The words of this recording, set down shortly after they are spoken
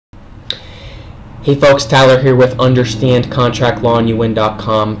Hey folks, Tyler here with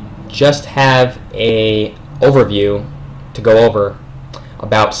UnderstandContractLawAndYouWin.com. Just have a overview to go over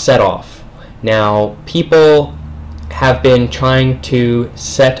about set-off. Now, people have been trying to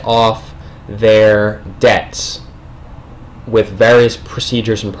set off their debts with various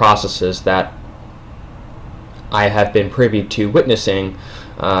procedures and processes that I have been privy to witnessing,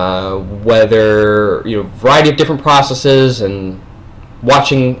 whether, variety of different processes, and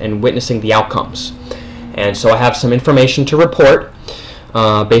watching and witnessing the outcomes. And so I have some information to report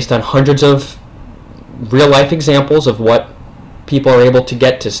based on hundreds of real-life examples of what people are able to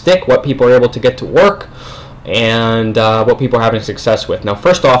get to stick, what people are able to get to work, and what people are having success with. Now,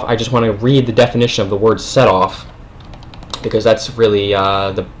 first off, I just want to read the definition of the word set-off, because that's really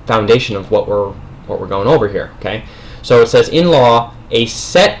the foundation of what we're going over here. Okay, so it says, in law, a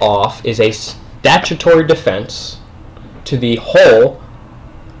set-off is a statutory defense to the whole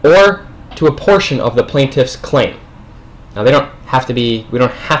or to a portion of the plaintiff's claim. Now, we don't have to be,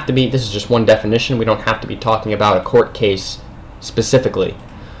 this is just one definition, we don't have to be talking about a court case specifically.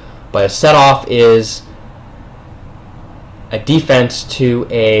 But a set-off is a defense to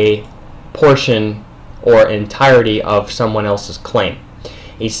a portion or entirety of someone else's claim.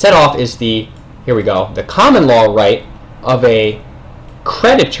 A set-off is the common law right of a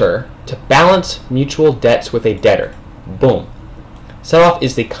creditor to balance mutual debts with a debtor. Boom. Set-off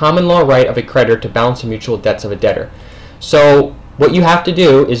is the common law right of a creditor to balance the mutual debts of a debtor. So what you have to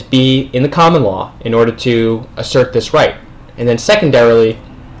do is be in the common law in order to assert this right. And then secondarily,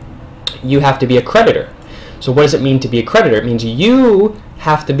 you have to be a creditor. So what does it mean to be a creditor? It means you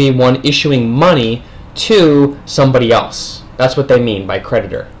have to be one issuing money to somebody else. That's what they mean by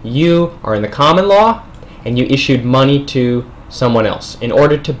creditor. You are in the common law and you issued money to someone else in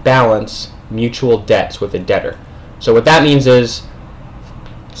order to balance mutual debts with a debtor. So what that means is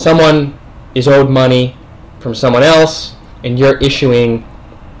someone is owed money from someone else and you're issuing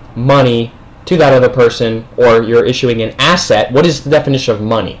money to that other person, or you're issuing an asset. What is the definition of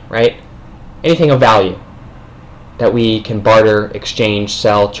money, right? Anything of value that we can barter, exchange,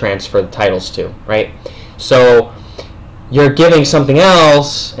 sell, transfer the titles to, right? So you're giving something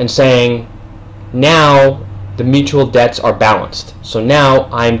else and saying, now the mutual debts are balanced. So now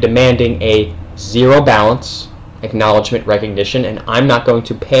I'm demanding a zero balance acknowledgement recognition, and I'm not going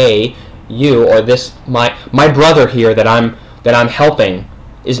to pay you, or this my brother here that I'm helping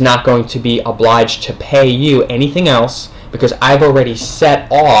is not going to be obliged to pay you anything else, because I've already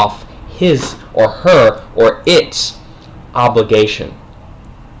set off his or her or its obligation.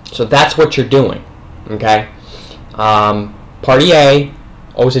 So that's what you're doing. Okay, party A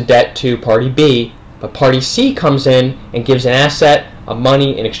owes a debt to party B, but party C comes in and gives an asset, a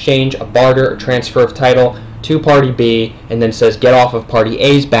money in exchange, a barter or transfer of title to party B, and then says get off of party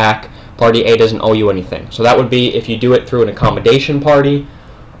A's back. Party A doesn't owe you anything. So that would be if you do it through an accommodation party,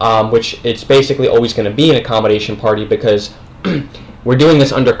 which it's basically always going to be an accommodation party, because we're doing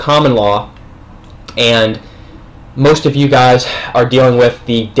this under common law, and most of you guys are dealing with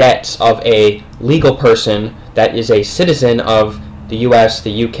the debts of a legal person that is a citizen of the US,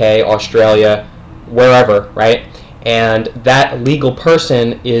 the UK, Australia, wherever, right? And that legal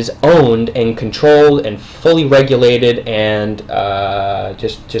person is owned and controlled and fully regulated and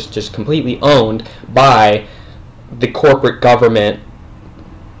just completely owned by the corporate government,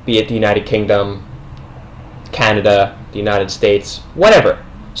 be it the United Kingdom, Canada, the United States, whatever.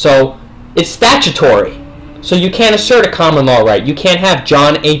 So it's statutory. So you can't assert a common law right. You can't have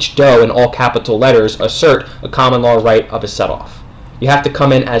John H. Doe in all capital letters assert a common law right of a set-off. You have to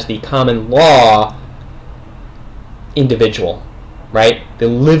come in as the common law individual, right? The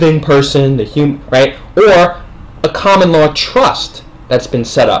living person, the human, right? Or a common law trust that's been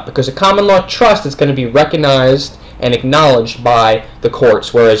set up, because a common law trust is going to be recognized and acknowledged by the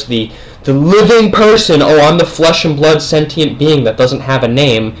courts, whereas the living person, oh, I'm the flesh and blood sentient being that doesn't have a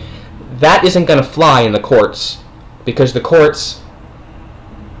name, that isn't going to fly in the courts, because the courts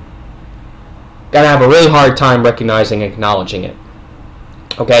going to have a really hard time recognizing and acknowledging it.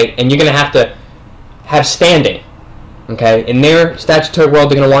 Okay, and you're going to have standing. Okay, in their statutory world,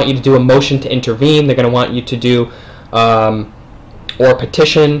 they're going to want you to do a motion to intervene. They're going to want you to do or a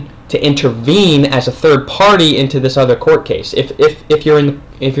petition to intervene as a third party into this other court case. If you're in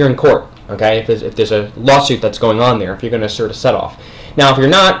court, okay, if there's a lawsuit that's going on there, if you're going to assert a set-off. Now, if you're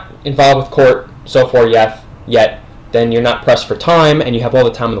not involved with court so far yet, then you're not pressed for time, and you have all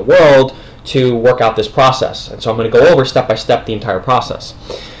the time in the world to work out this process. And so I'm going to go over step by step the entire process.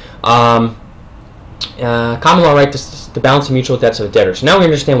 Common law right to balance the mutual debts of a debtor. So now we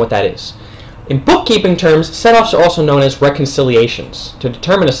understand what that is. In bookkeeping terms, set-offs are also known as reconciliations. To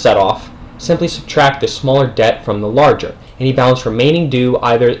determine a set-off, simply subtract the smaller debt from the larger. Any balance remaining due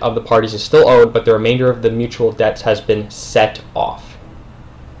either of the parties is still owed, but the remainder of the mutual debts has been set off.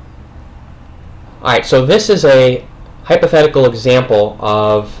 Alright, so this is a hypothetical example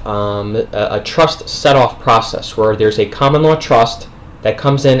of a trust set-off process where there's a common law trust that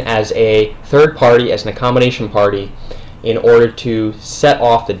comes in as a third party, as an accommodation party, in order to set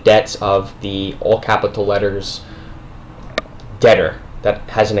off the debts of the all capital letters debtor that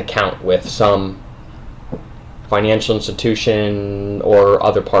has an account with some financial institution or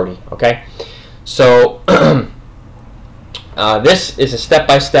other party. Okay, so this is a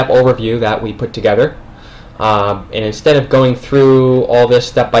step-by-step overview that we put together, and instead of going through all this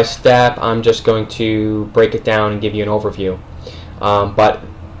step-by-step, I'm just going to break it down and give you an overview. But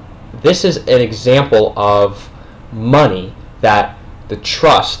this is an example of money that the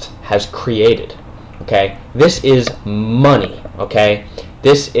trust has created. Okay, this is money. Okay,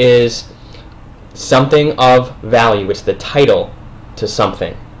 this is something of value. It's the title to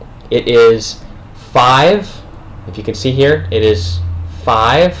something. It is 5, if you can see here, it is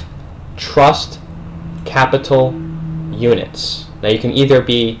 5 trust capital units. Now you can either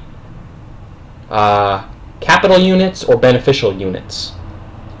be capital units or beneficial units.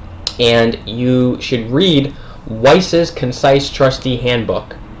 And you should read Weiss's Concise Trustee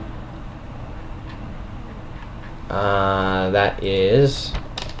Handbook. That is,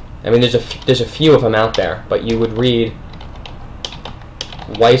 I mean, there's a few of them out there, but you would read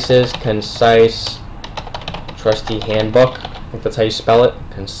Weiss's Concise Trustee Handbook. I think that's how you spell it.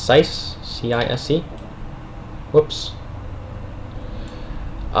 Concise, C-I-S-E. Whoops.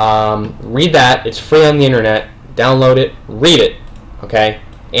 Read that. It's free on the internet. Download it. Read it. Okay.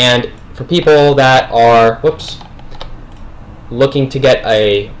 And for people that are, whoops, looking to get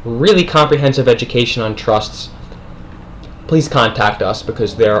a really comprehensive education on trusts, please contact us,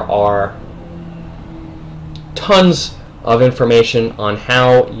 because there are tons of information on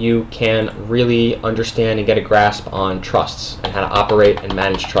how you can really understand and get a grasp on trusts and how to operate and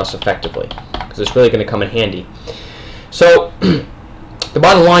manage trusts effectively, because it's really going to come in handy. So the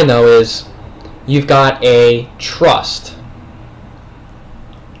bottom line, though, is you've got a trust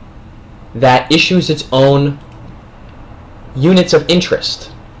that issues its own units of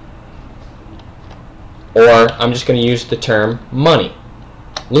interest, or I'm just going to use the term money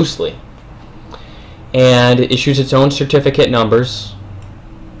loosely, and it issues its own certificate numbers.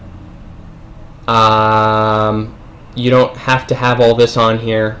 You don't have to have all this on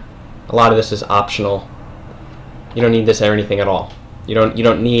here. A lot of this is optional. You don't need this or anything at all. You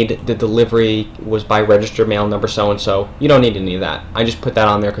don't need the delivery was by registered mail number so-and-so. You don't need any of that. I just put that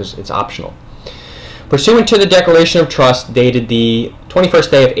on there because it's optional. Pursuant to the Declaration of Trust dated the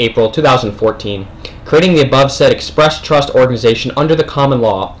 21st day of April 2014, creating the above said express trust organization under the common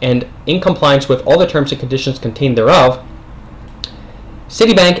law and in compliance with all the terms and conditions contained thereof,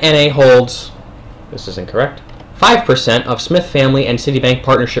 Citibank N.A. holds, this is incorrect, 5% of Smith Family and Citibank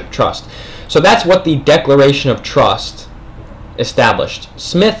Partnership Trust. So that's what the Declaration of Trust established.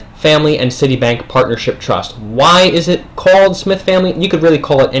 Smith Family and Citibank Partnership Trust. Why is it called Smith Family? You could really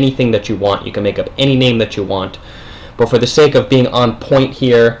call it anything that you want. You can make up any name that you want. But for the sake of being on point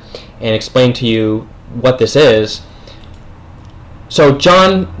here and explain to you what this is, so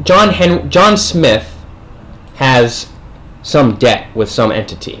John Smith has some debt with some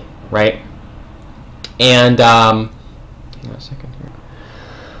entity, right? And hang on a second here.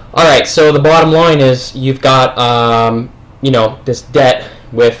 All right, so the bottom line is you've got you know, this debt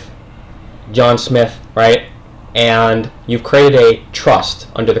with John Smith, right? And you've created a trust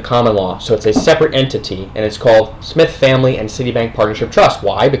under the common law. So it's a separate entity, and it's called Smith Family and Citibank Partnership Trust.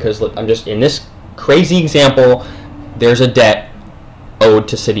 Why? Because I'm just, in this crazy example, there's a debt owed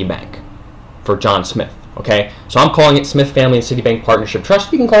to Citibank for John Smith, okay? So I'm calling it Smith Family and Citibank Partnership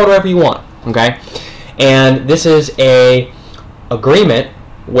Trust. You can call it whatever you want, okay? And this is a agreement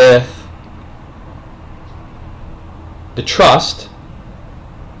with the trust,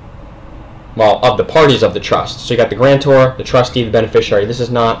 well, of the parties of the trust. So you got the grantor, the trustee, the beneficiary. This is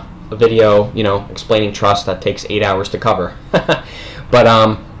not a video, you know, explaining trust that takes 8 hours to cover. But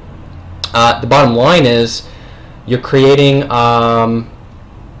the bottom line is you're creating 5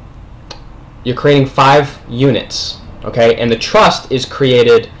 units, okay? And the trust is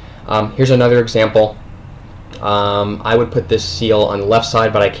created. Here's another example. I would put this seal on the left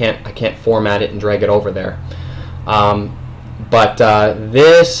side, but I can't format it and drag it over there. But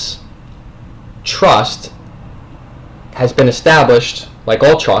this trust has been established, like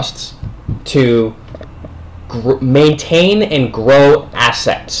all trusts, to maintain and grow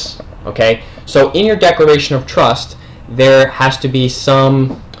assets. Okay, so in your declaration of trust, there has to be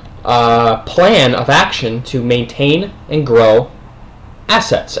some plan of action to maintain and grow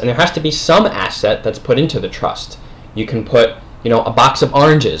assets, and there has to be some asset that's put into the trust. You can put, a box of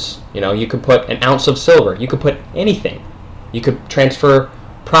oranges. You could put an ounce of silver. You could put anything. You could transfer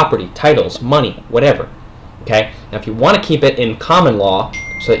property, titles, money, whatever. Okay. Now, if you want to keep it in common law,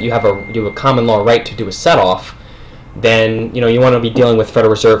 so that you have a common law right to do a set-off, then you want to be dealing with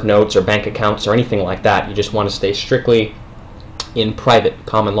Federal Reserve notes or bank accounts or anything like that. You just want to stay strictly in private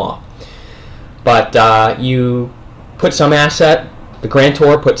common law. But you put some asset, the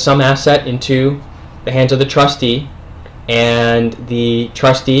grantor puts some asset into the hands of the trustee, and the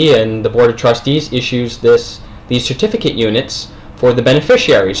trustee and the board of trustees issues these certificate units for the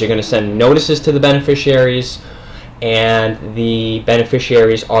beneficiaries. You're going to send notices to the beneficiaries, and the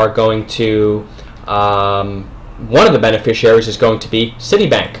beneficiaries are going to, one of the beneficiaries is going to be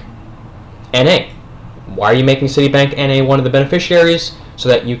Citibank NA. Why are you making Citibank NA one of the beneficiaries? So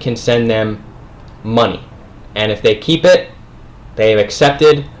that you can send them money. And if they keep it, they have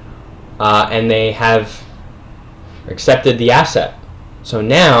accepted, and they have accepted the asset. So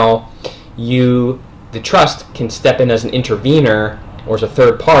now the trust can step in as an intervener or as a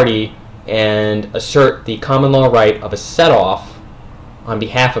third party and assert the common law right of a set-off on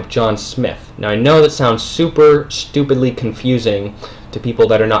behalf of John Smith. Now, I know that sounds super stupidly confusing to people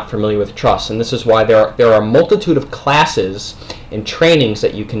that are not familiar with trusts, and this is why there are a multitude of classes and trainings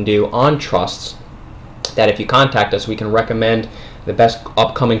that you can do on trusts that if you contact us, we can recommend the best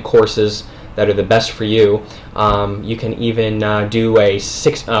upcoming courses that are the best for you. You can even do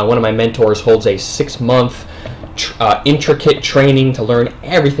one of my mentors holds a 6-month intricate training to learn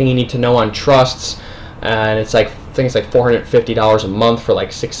everything you need to know on trusts, and it's like things like $450 a month for like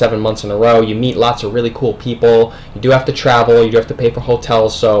 6-7 months in a row. You meet lots of really cool people. You do have to travel. You do have to pay for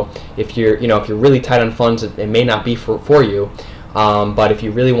hotels. So if you're if you're really tight on funds, it may not be for you. But if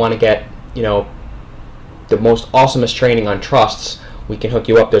you really want to get the most awesomest training on trusts, we can hook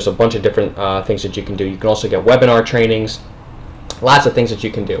you up. There's a bunch of different things that you can do. You can also get webinar trainings, lots of things that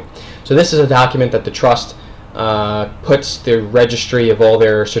you can do. So this is a document that the trust puts the registry of all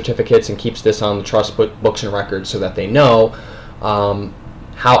their certificates and keeps this on the trust books and records so that they know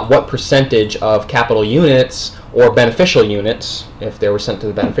what percentage of capital units or beneficial units, if they were sent to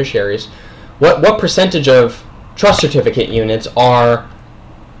the beneficiaries, what percentage of trust certificate units are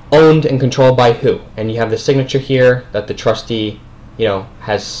owned and controlled by who. And you have the signature here that the trustee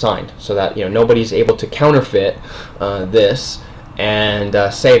has signed, so that nobody's able to counterfeit this and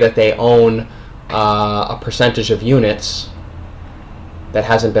say that they own a percentage of units that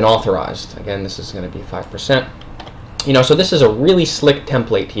hasn't been authorized. Again, this is going to be 5%. So this is a really slick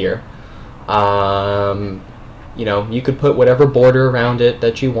template here. You could put whatever border around it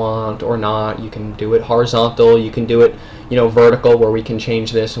that you want or not. You can do it horizontal. You can do it, vertical, where we can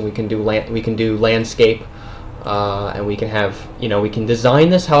change this, and we can do landscape, and we can have, we can design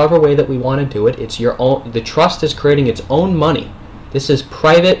this however way that we want to do it. It's your own. The trust is creating its own money. This is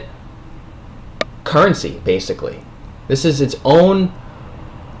private currency, basically. This is its own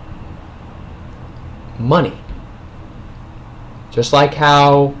money. Just like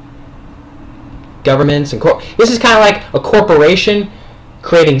how governments and this is kind of like a corporation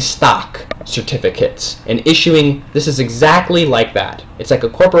creating stock certificates and issuing. This is exactly like that. It's like a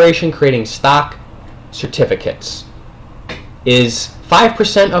corporation creating stock certificates. Is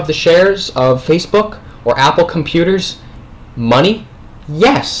 5% of the shares of Facebook or Apple computers money?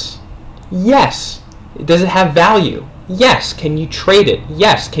 Yes. Yes. Does it have value? Yes. Can you trade it?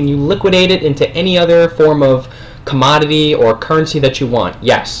 Yes. Can you liquidate it into any other form of commodity or currency that you want?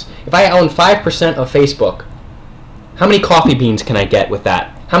 Yes. If I own 5% of Facebook, how many coffee beans can I get with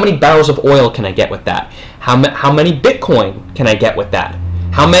that? How many barrels of oil can I get with that? How many Bitcoin can I get with that?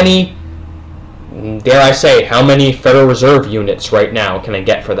 How many, dare I say, how many Federal Reserve units right now can I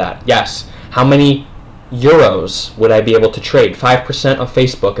get for that? Yes. How many euros would I be able to trade? 5% of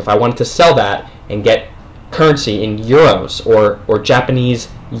Facebook, if I wanted to sell that and get currency in euros or Japanese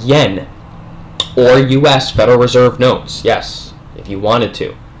yen or US Federal Reserve notes. Yes, if you wanted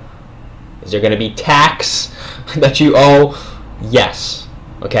to. Is there going to be tax that you owe? Yes.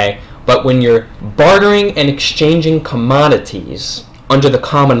 Okay. But when you're bartering and exchanging commodities under the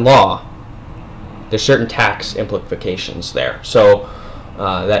common law, there's certain tax implications there. So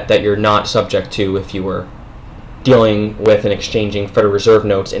that you're not subject to if you were dealing with and exchanging Federal Reserve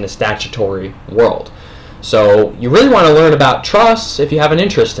notes in a statutory world. So you really want to learn about trusts if you have an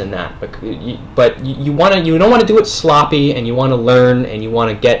interest in that, but you don't want to do it sloppy, and you want to learn and you want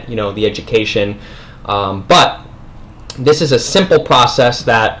to get the education. But this is a simple process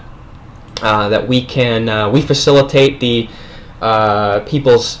that we facilitate the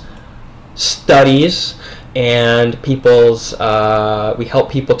people's studies and we help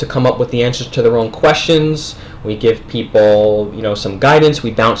people to come up with the answers to their own questions. We give people, some guidance.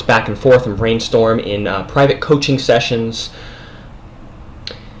 We bounce back and forth and brainstorm in private coaching sessions.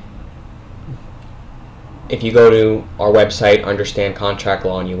 If you go to our website,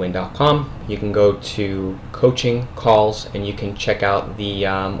 understandcontractlawandyouvin.com, you can go to coaching calls and you can check out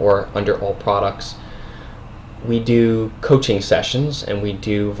or under all products. We do coaching sessions and we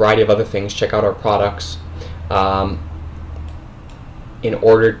do a variety of other things. Check out our products in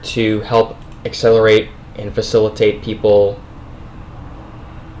order to help accelerate and facilitate people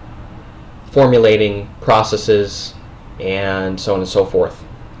formulating processes and so on and so forth.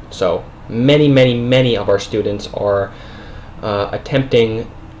 So many of our students are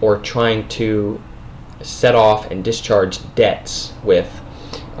attempting or trying to set off and discharge debts with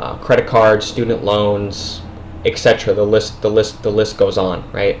credit cards, student loans, etc. The list goes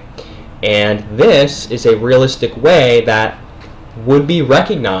on, right? And this is a realistic way that would be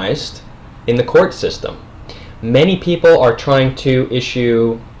recognized in the court system. Many people are trying to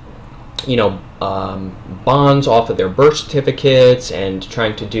issue, bonds off of their birth certificates and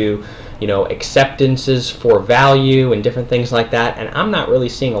trying to do, acceptances for value and different things like that. And I'm not really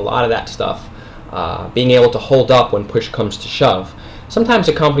seeing a lot of that stuff being able to hold up when push comes to shove. Sometimes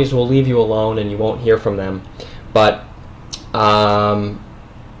the companies will leave you alone and you won't hear from them. But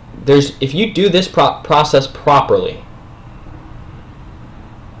if you do this process properly,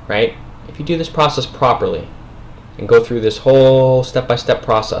 right? If you do this process properly and go through this whole step-by-step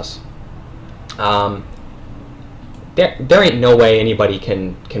process, there ain't no way anybody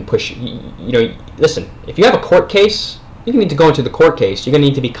can push. Listen, if you have a court case, you're gonna need to go into the court case. You're gonna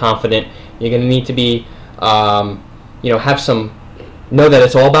need to be confident. You're gonna need to be, know that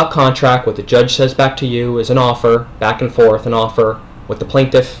it's all about contract. What the judge says back to you is an offer, back and forth, an offer. What the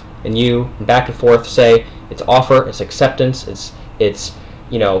plaintiff and you, back and forth, say it's offer, it's acceptance, it's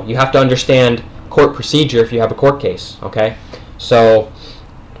you have to understand court procedure if you have a court case, okay? So,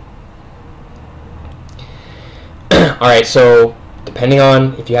 alright, so depending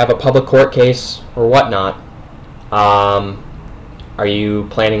on if you have a public court case or whatnot, are you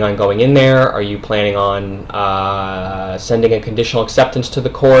planning on going in there? Are you planning on sending a conditional acceptance to the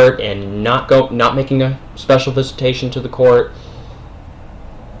court and not making a special visitation to the court?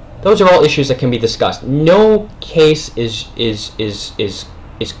 Those are all issues that can be discussed. No case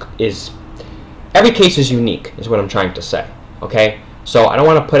every case is unique, is what I'm trying to say. Okay? So I don't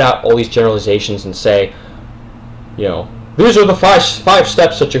want to put out all these generalizations and say, these are the five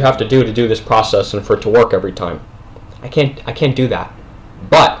steps that you have to do this process and for it to work every time. I can't do that.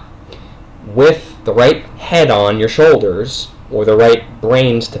 But with the right head on your shoulders or the right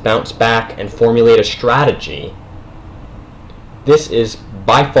brains to bounce back and formulate a strategy, this is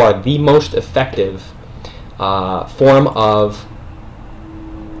by far the most effective form of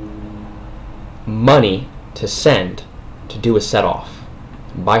money to send to do a set-off.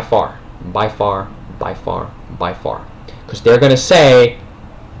 By far. Because they're going to say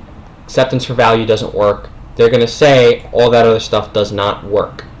acceptance for value doesn't work. They're going to say all that other stuff does not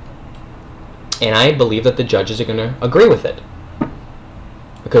work. And I believe that the judges are going to agree with it.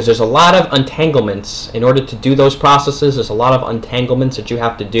 Because there's a lot of entanglements. In order to do those processes, there's a lot of entanglements that you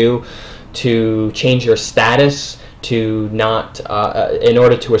have to do to change your status, to not, in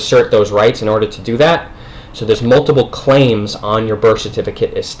order to assert those rights, in order to do that. So there's multiple claims on your birth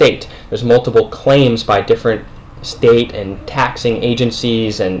certificate estate. There's multiple claims by different state and taxing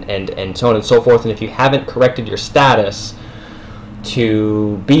agencies and so on and so forth. And if you haven't corrected your status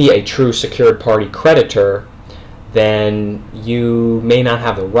to be a true secured party creditor, then you may not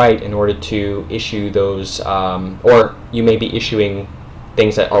have the right in order to issue those, or you may be issuing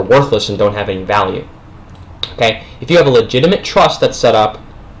things that are worthless and don't have any value. Okay? If you have a legitimate trust that's set up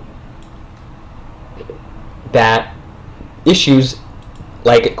that issues,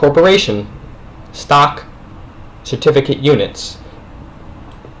 like a corporation, stock certificate units,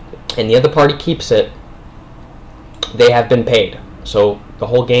 and the other party keeps it, they have been paid. So the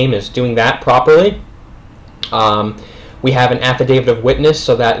whole game is doing that properly. We have an affidavit of witness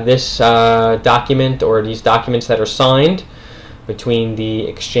so that this document or these documents that are signed between the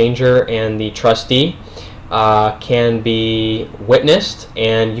exchanger and the trustee can be witnessed,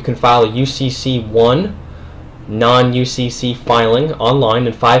 and you can file a UCC1 non-UCC filing online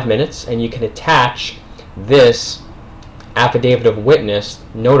in 5 minutes, and you can attach this affidavit of witness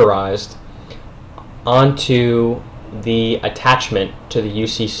notarized onto the attachment to the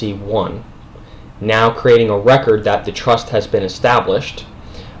UCC1, now creating a record that the trust has been established.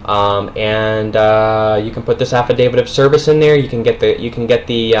 And you can put this affidavit of service in there. You can get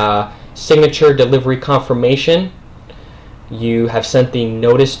the signature delivery confirmation. You have sent the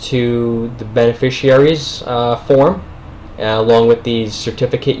notice to the beneficiaries form along with these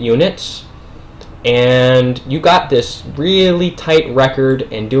certificate units, and you got this really tight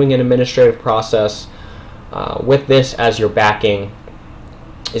record, and doing an administrative process with this as your backing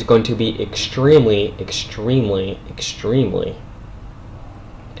is going to be extremely, extremely, extremely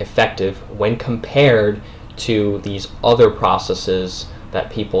effective when compared to these other processes that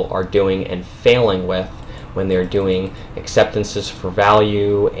people are doing and failing with when they're doing acceptances for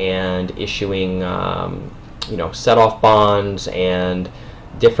value and issuing set-off bonds and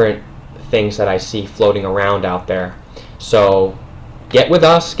different things that I see floating around out there. So get with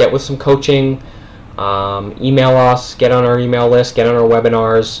us, get with some coaching, email us, get on our email list, get on our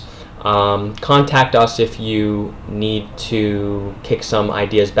webinars, contact us if you need to kick some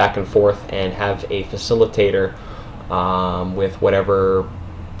ideas back and forth and have a facilitator with whatever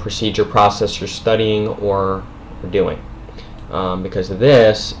procedure process you're studying or doing, because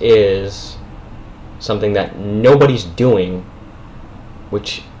this is something that nobody's doing,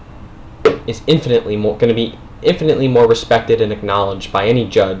 which is infinitely more going to be infinitely more respected and acknowledged by any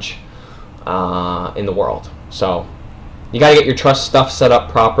judge in the world. So you got to get your trust stuff set up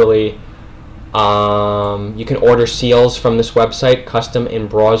properly. You can order seals from this website,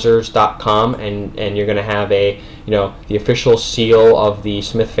 customembrossers.com, and you're going to have the official seal of the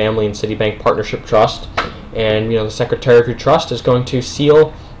Smith Family and Citibank Partnership Trust, and the Secretary of your trust is going to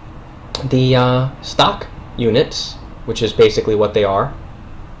seal the stock units, which is basically what they are,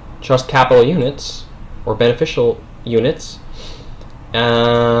 trust capital units or beneficial units,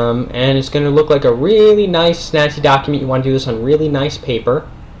 and it's going to look like a really nice snazzy document. You want to do this on really nice paper,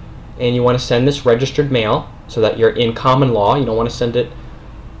 and you want to send this registered mail so that you're in common law. You don't want to send it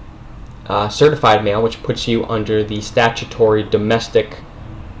certified mail, which puts you under the statutory domestic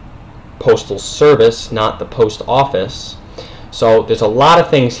postal service, not the post office. So there's a lot of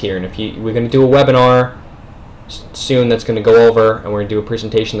things here, and we're going to do a webinar soon that's going to go over, and we're going to do a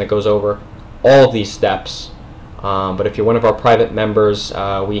presentation that goes over all of these steps. But if you're one of our private members,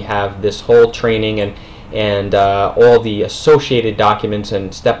 we have this whole training and all the associated documents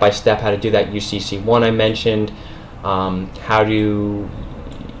and step-by-step how to do that UCC1 I mentioned, how to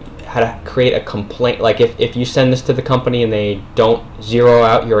create a complaint. Like if you send this to the company and they don't zero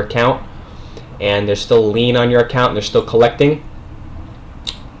out your account and there's still a lien on your account and they're still collecting,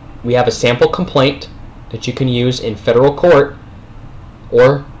 we have a sample complaint that you can use in federal court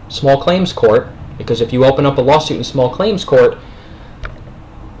or small claims court, because if you open up a lawsuit in small claims court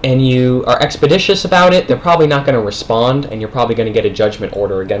and you are expeditious about it, they're probably not going to respond, and you're probably going to get a judgment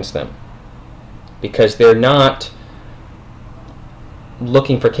order against them, because they're not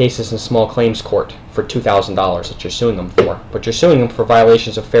looking for cases in small claims court for $2,000 that you're suing them for, but you're suing them for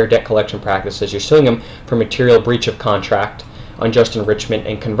violations of fair debt collection practices. You're suing them for material breach of contract, unjust enrichment,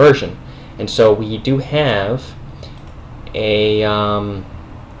 and conversion. And so we do have a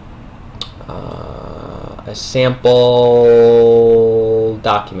sample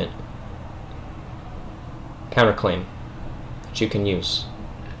document, counterclaim, that you can use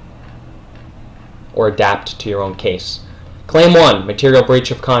or adapt to your own case. Claim 1, material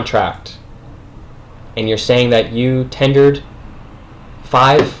breach of contract. And you're saying that you tendered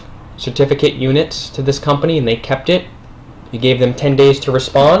 5 certificate units to this company and they kept it. You gave them 10 days to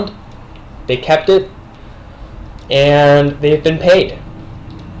respond. They kept it, and they've been paid.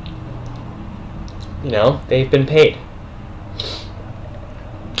 They've been paid.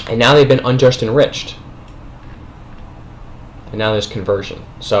 And now they've been unjust enriched. And now there's conversion.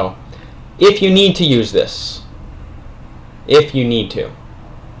 So if you need to use this, if you need to,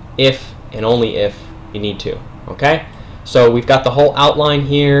 if and only if you need to, okay? So we've got the whole outline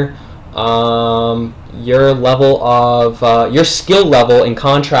here. Your level of your skill level in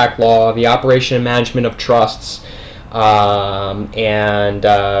contract law, the operation and management of trusts, and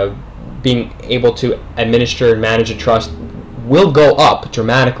being able to administer and manage a trust will go up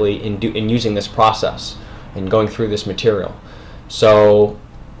dramatically in using this process and going through this material. So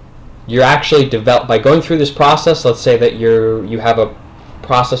you're actually by going through this process. Let's say that you have a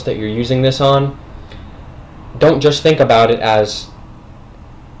process that you're using this on. Don't just think about it as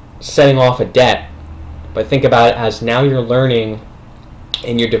setting off a debt, but think about it as now you're learning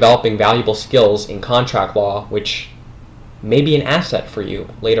and you're developing valuable skills in contract law, which may be an asset for you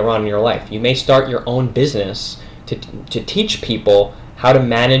later on in your life. You may start your own business to teach people how to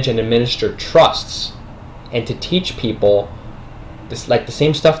manage and administer trusts, and to teach people this, like the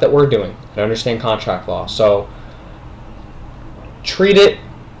same stuff that we're doing, and understand contract law. So treat it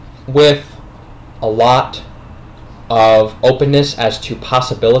with a lot of openness as to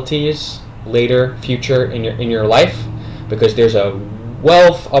possibilities later, future in your life, because there's a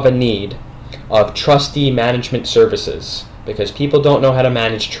wealth of a need of trustee management services, because people don't know how to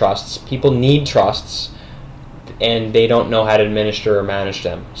manage trusts. People need trusts, and they don't know how to administer or manage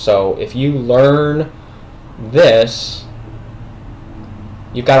them. So if you learn this,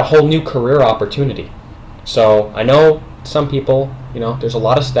 you've got a whole new career opportunity. So I know some people, there's a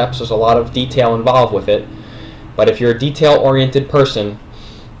lot of steps, there's a lot of detail involved with it, but if you're a detail-oriented person,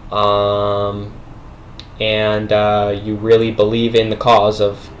 and you really believe in the cause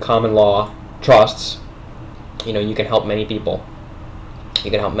of common law trusts, you can help many people. You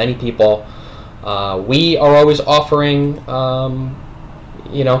can help many people. We are always offering,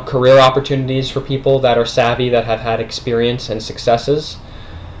 career opportunities for people that are savvy, that have had experience and successes.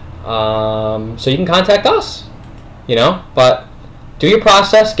 So you can contact us, but do your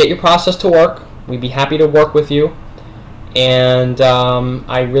process, get your process to work. We'd be happy to work with you. And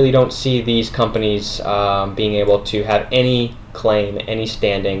I really don't see these companies being able to have any claim, any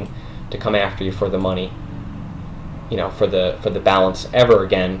standing to come after you for the money, for the balance ever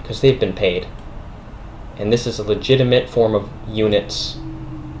again, because they've been paid. And this is a legitimate form of units.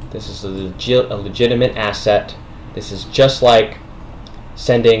 This is a legitimate asset. This is just like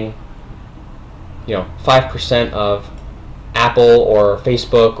sending 5% of Apple or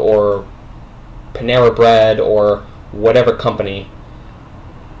Facebook or Panera Bread or whatever company.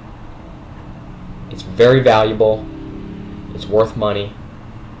 It's very valuable. It's worth money,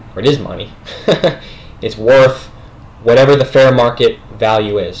 or it is money. It's worth whatever the fair market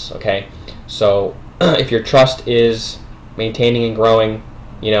value is. Okay, so if your trust is maintaining and growing,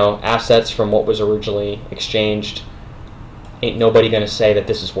 assets from what was originally exchanged, ain't nobody going to say that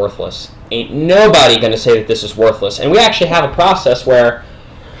this is worthless. Ain't nobody going to say that this is worthless. And we actually have a process where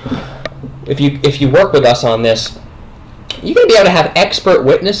if you work with us on this, you're going to be able to have expert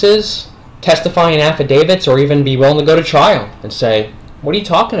witnesses testify in affidavits, or even be willing to go to trial and say, what are you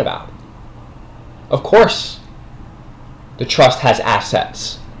talking about? Of course the trust has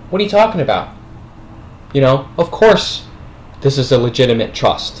assets. What are you talking about? Of course this is a legitimate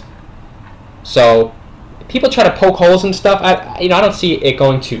trust. So people try to poke holes in stuff. I don't see it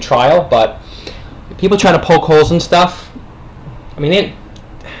going to trial, but people try to poke holes in stuff. I mean,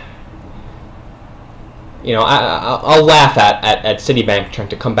 I'll laugh at Citibank trying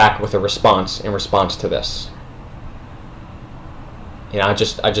to come back with a response in response to this. I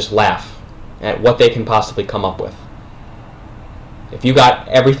just laugh at what they can possibly come up with. If you got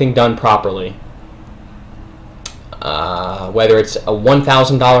everything done properly, whether it's a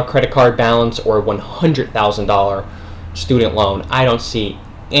 $1,000 credit card balance or a $100,000 student loan, I don't see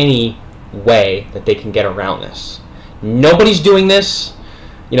any way that they can get around this. Nobody's doing this.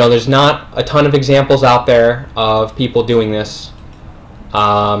 There's not a ton of examples out there of people doing this.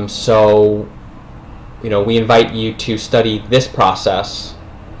 So, we invite you to study this process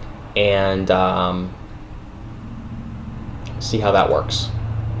and see how that works.